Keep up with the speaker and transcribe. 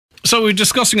So we're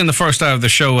discussing in the first hour of the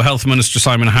show Health Minister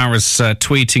Simon Harris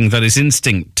tweeting that his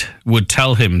instinct would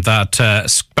tell him that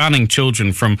banning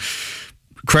children from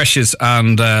creches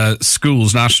and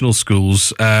schools, national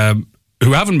schools,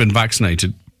 who haven't been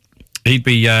vaccinated, he'd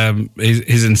be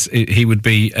he would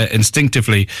be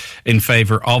instinctively in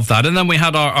favour of that. And then we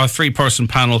had our three-person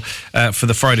panel for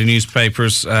the Friday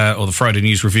newspapers or the Friday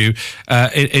News Review.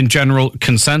 In general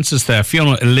consensus there,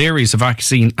 Fiona O'Leary's a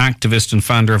vaccine activist and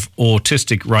founder of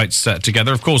Autistic Rights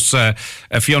Together. Of course,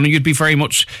 Fiona, you'd be very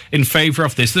much in favour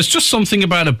of this. There's just something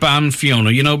about a ban, Fiona,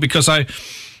 you know, because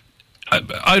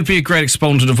I'd be a great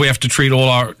exponent if we have to treat all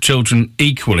our children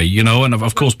equally, you know, and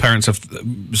of course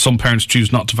some parents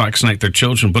choose not to vaccinate their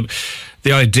children, but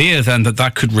the idea then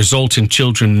that could result in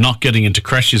children not getting into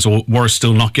creches or worse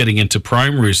still not getting into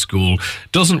primary school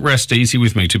doesn't rest easy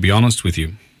with me, to be honest with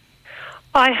you.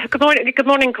 Hi, good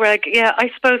morning, Greg. Yeah,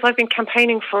 I suppose I've been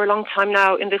campaigning for a long time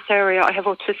now in this area. I have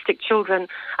autistic children,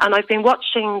 and I've been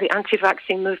watching the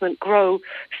anti-vaccine movement grow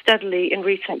steadily in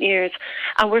recent years.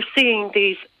 And we're seeing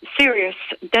these serious,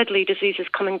 deadly diseases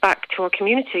coming back to our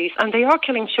communities, and they are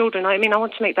killing children. I mean, I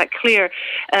want to make that clear.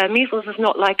 Measles is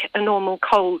not like a normal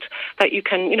cold that you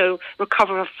can,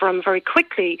 recover from very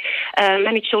quickly.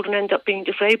 Many children end up being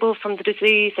disabled from the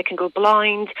disease. They can go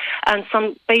blind, and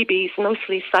some babies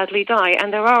mostly sadly die.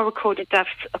 And there are recorded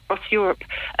deaths across Europe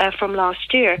from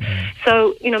last year.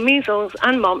 So, measles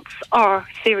and mumps are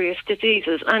serious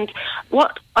diseases. And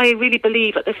what I really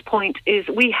believe at this point is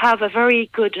we have a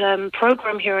very good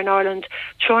programme here in Ireland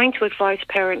trying to advise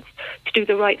parents to do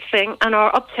the right thing. And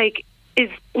our uptake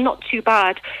is not too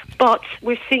bad, but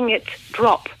we're seeing it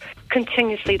drop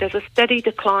continuously. There's a steady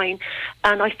decline,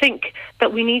 and I think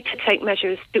that we need to take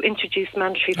measures to introduce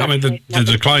mandatory vaccination. I mean,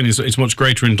 the decline is much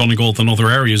greater in Donegal than other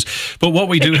areas, but what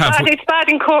we do have... It's bad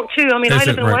in Cork too. I mean, I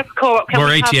live in West Cork.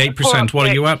 We're 88%. What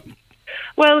are you at?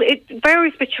 Well, it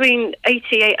varies between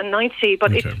 88 and 90,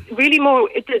 but it's really more...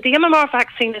 The MMR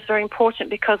vaccine is very important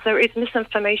because there is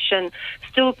misinformation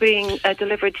still being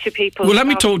delivered to people. Well, let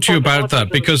me talk to you about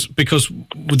that, because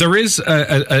there is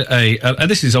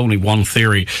this is only one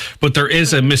theory, but there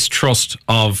is a mistrust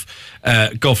of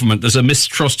government. There's a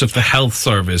mistrust of the health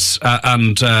service,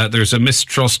 and there's a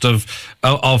mistrust of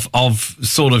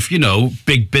sort of,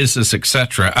 big business,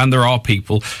 etc. And there are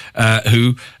people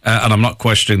who, and I'm not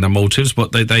questioning their motives,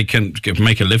 but they can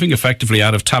make a living effectively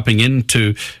out of tapping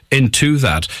into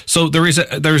that. So there's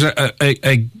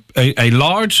a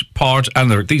large part,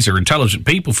 and these are intelligent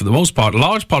people for the most part, a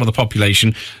large part of the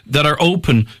population that are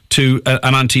open to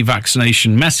an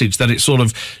anti-vaccination message, that it sort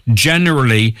of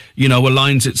generally,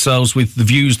 aligns itself with the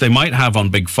views they might have on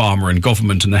Big Pharma and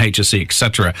government and the HSE,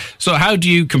 etc. So how do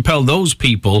you compel those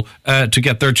people to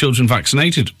get their children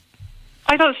vaccinated?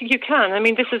 I don't think you can. I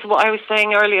mean, this is what I was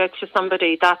saying earlier to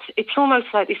somebody, that it's almost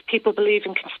like these people believe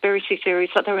in conspiracy theories,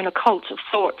 that they're in a cult of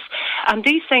sorts. And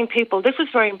these same people, this is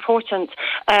very important,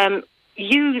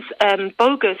 use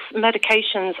bogus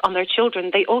medications on their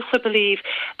children. They also believe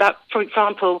that, for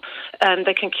example,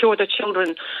 they can cure their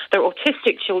children, their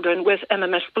autistic children, with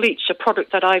MMS bleach, a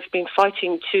product that I've been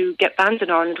fighting to get banned in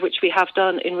Ireland, which we have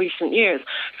done in recent years.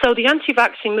 So the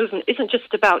anti-vaccine movement isn't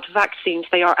just about vaccines.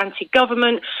 They are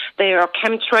anti-government, they are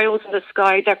chemtrails in the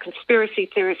sky, they're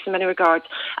conspiracy theorists in many regards.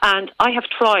 And I have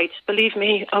tried, believe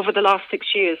me, over the last 6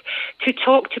 years, to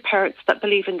talk to parents that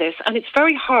believe in this. And it's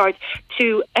very hard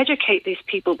to educate these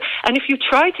people. And if you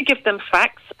try to give them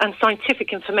facts and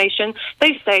scientific information,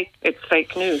 they say it's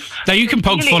fake news. Now, you can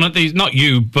poke fun at these, not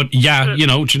you, but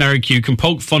generic, you can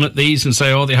poke fun at these and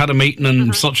say, they had a meeting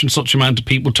and such amount of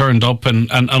people turned up and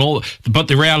all. But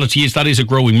the reality is that is a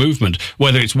growing movement,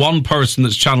 whether it's one person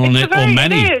that's channeling it or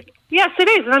many. It is. Yes, it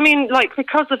is. I mean,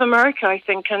 because of America, I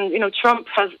think, and, Trump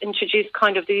has introduced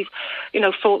kind of these,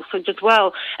 falsehoods as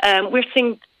well. We're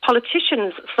seeing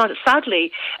politicians,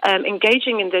 sadly,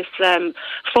 engaging in this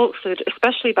falsehood,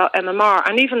 especially about MMR.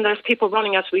 And even there's people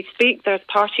running as we speak. There's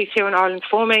parties here in Ireland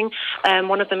forming.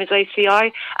 One of them is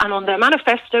ACI. And on their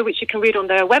manifesto, which you can read on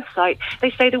their website,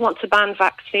 they say they want to ban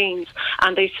vaccines.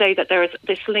 And they say that there is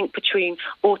this link between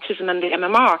autism and the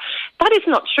MMR. That is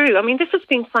not true. I mean, this has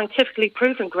been scientifically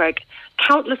proven, Greg,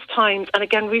 countless times, and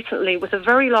again recently with a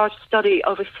very large study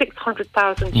over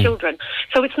 600,000 children.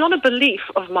 So it's not a belief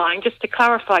of mine, just to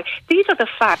clarify. These are the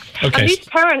facts. Okay. And these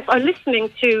parents are listening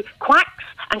to quacks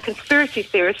and conspiracy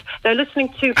theorists. They're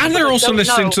listening to... And they're also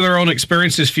listening to their own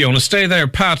experiences, Fiona. Stay there,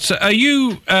 Pat. Are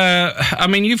you...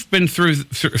 you've been through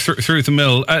the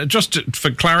mill. Just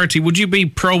for clarity, would you be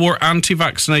pro or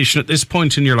anti-vaccination at this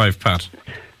point in your life, Pat?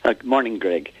 Good morning,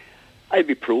 Greg. I'd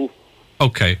be pro.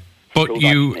 Okay. But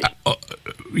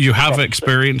you have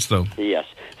experience, though. Yes.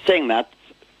 Saying that,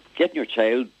 getting your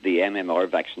child the MMR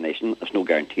vaccination is no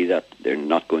guarantee that they're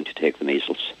not going to take the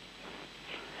measles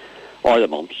or the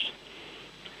mumps.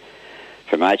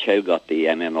 For my child got the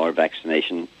MMR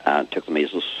vaccination and took the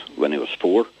measles when he was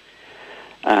 4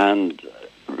 and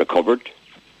recovered,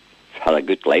 had a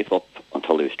good life up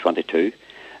until he was 22.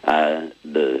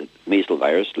 The measles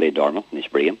virus lay dormant in his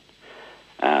brain,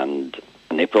 and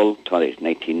in April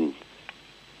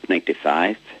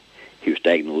 1995 he was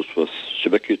diagnosed with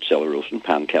subacute celerosin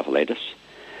panencephalitis,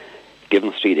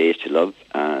 given 3 days to live,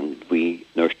 and we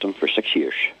nursed him for 6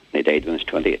 years. And he died when he was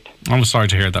 28. I'm sorry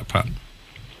to hear that, Pat.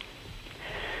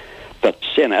 But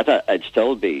saying that, I'd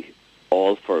still be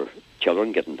all for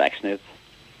children getting vaccinated.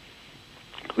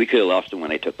 We could have lost him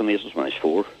when I took the measles when I was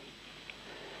 4.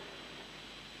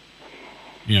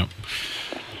 Yeah.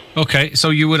 Okay,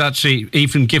 so you would actually,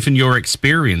 even given your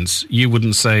experience, you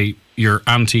wouldn't say you're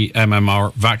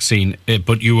anti-MMR vaccine,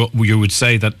 but you would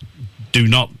say that do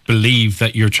not believe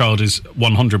that your child is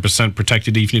 100%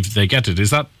 protected even if they get it.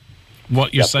 Is that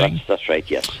what you're saying? That's right,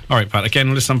 yes. All right, Pat.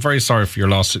 Again, listen, I'm very sorry for your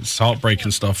loss. It's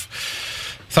heartbreaking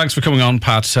stuff. Thanks for coming on,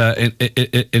 Pat.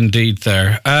 Indeed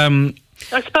there.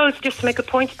 I suppose just to make a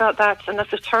point about that, and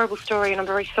that's a terrible story, and I'm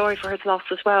very sorry for his loss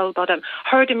as well, but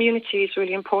herd immunity is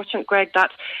really important, Greg,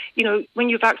 that, you know, when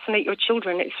you vaccinate your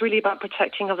children, it's really about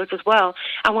protecting others as well.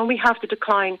 And when we have the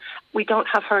decline, we don't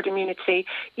have herd immunity.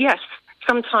 Yes,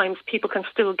 sometimes people can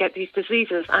still get these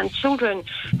diseases, and children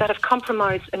that have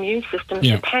compromised immune systems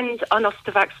depend on us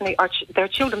to vaccinate their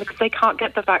children because they can't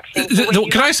get the vaccine. So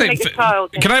can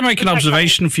I make an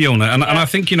observation, Fiona? And I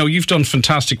think, you know, you've done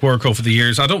fantastic work over the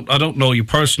years. I don't know you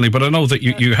personally, but I know that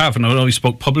you have, and I know you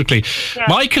spoke publicly. Yeah.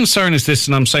 My concern is this,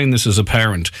 and I'm saying this as a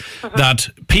parent, that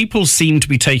people seem to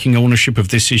be taking ownership of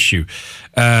this issue.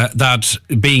 That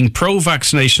being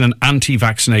pro-vaccination and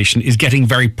anti-vaccination is getting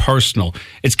very personal.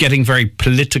 It's getting very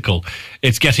political.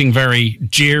 It's getting very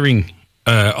jeering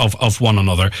of one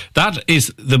another. That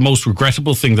is the most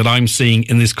regrettable thing that I'm seeing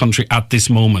in this country at this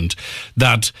moment.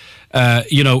 That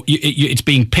it's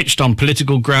being pitched on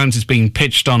political grounds. It's being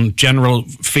pitched on general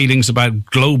feelings about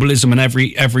globalism and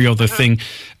every other thing.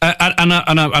 And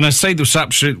I say this with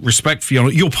absolute respect,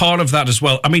 Fiona. You're part of that as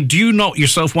well. I mean, do you not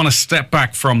yourself want to step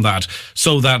back from that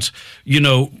so that, you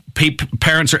know,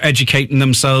 parents are educating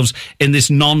themselves in this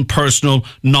non-personal,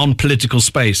 non-political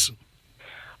space?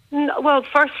 Well,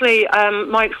 firstly,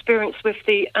 my experience with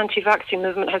the anti-vaccine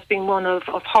movement has been one of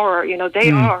horror. You know,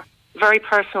 they are very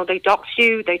personal. They dox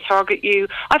you, they target you.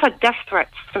 I've had death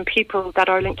threats from people that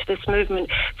are linked to this movement.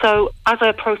 So as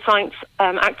a pro-science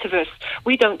activist,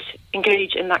 we don't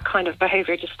engage in that kind of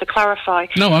behaviour, just to clarify.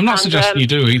 No, I'm not suggesting you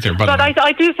do either. But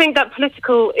I do think that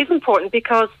political is important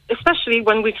because, especially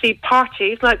when we see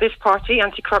parties like this party,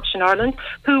 Anti-Corruption Ireland,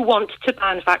 who want to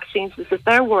ban vaccines, this is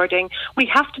their wording, we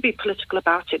have to be political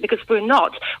about it because if we're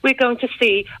not, we're going to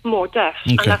see more deaths.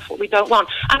 Okay. And that's what we don't want.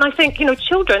 And I think, you know,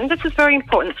 children, this is very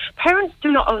important. Parents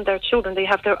do not own their children. They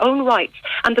have their own rights.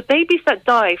 And the babies that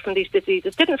die from these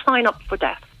diseases didn't sign up for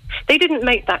death. They didn't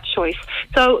make that choice.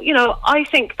 So, you know, I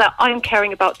think that I'm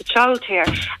caring about the child here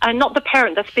and not the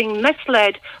parent that's being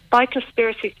misled by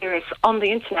conspiracy theorists on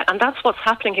the internet. And that's what's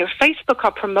happening here. Facebook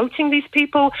are promoting these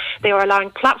people. They are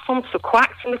allowing platforms for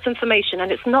quacks and misinformation.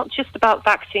 And it's not just about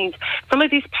vaccines. Some of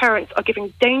these parents are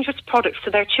giving dangerous products to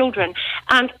their children.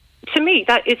 And to me,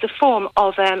 that is a form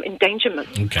of endangerment.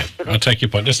 Okay, I'll take your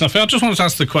point. Listen, I just wanted to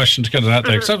ask the question to get it out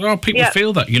there, because people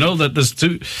feel that, you know, that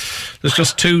there's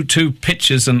just two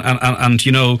pitches, and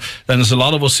you know, then there's a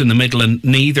lot of us in the middle, and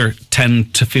neither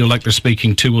tend to feel like they're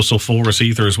speaking to us or for us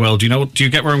either as well. Do you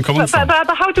get where I'm coming from?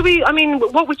 But how do we, I mean,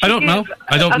 what would you I don't know.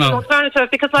 As an alternative?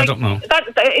 Because, like, I don't know.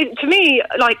 To me,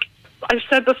 like, I've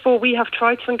said before, we have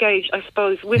tried to engage, I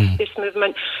suppose, with this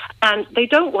movement, and they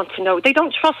don't want to know. They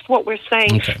don't trust what we're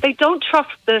saying. Okay. They don't trust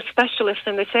the specialists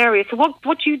in this area. So what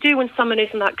do you do when someone is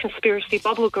in that conspiracy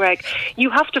bubble, Greg?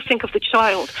 You have to think of the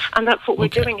child, and that's what we're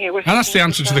doing here. And that's the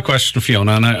answer to the question,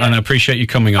 Fiona, and I appreciate you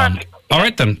coming on. All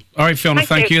right, then. All right, Fiona,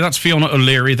 thank you. That's Fiona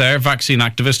O'Leary there, vaccine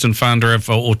activist and founder of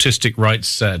Autistic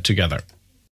Rights Together.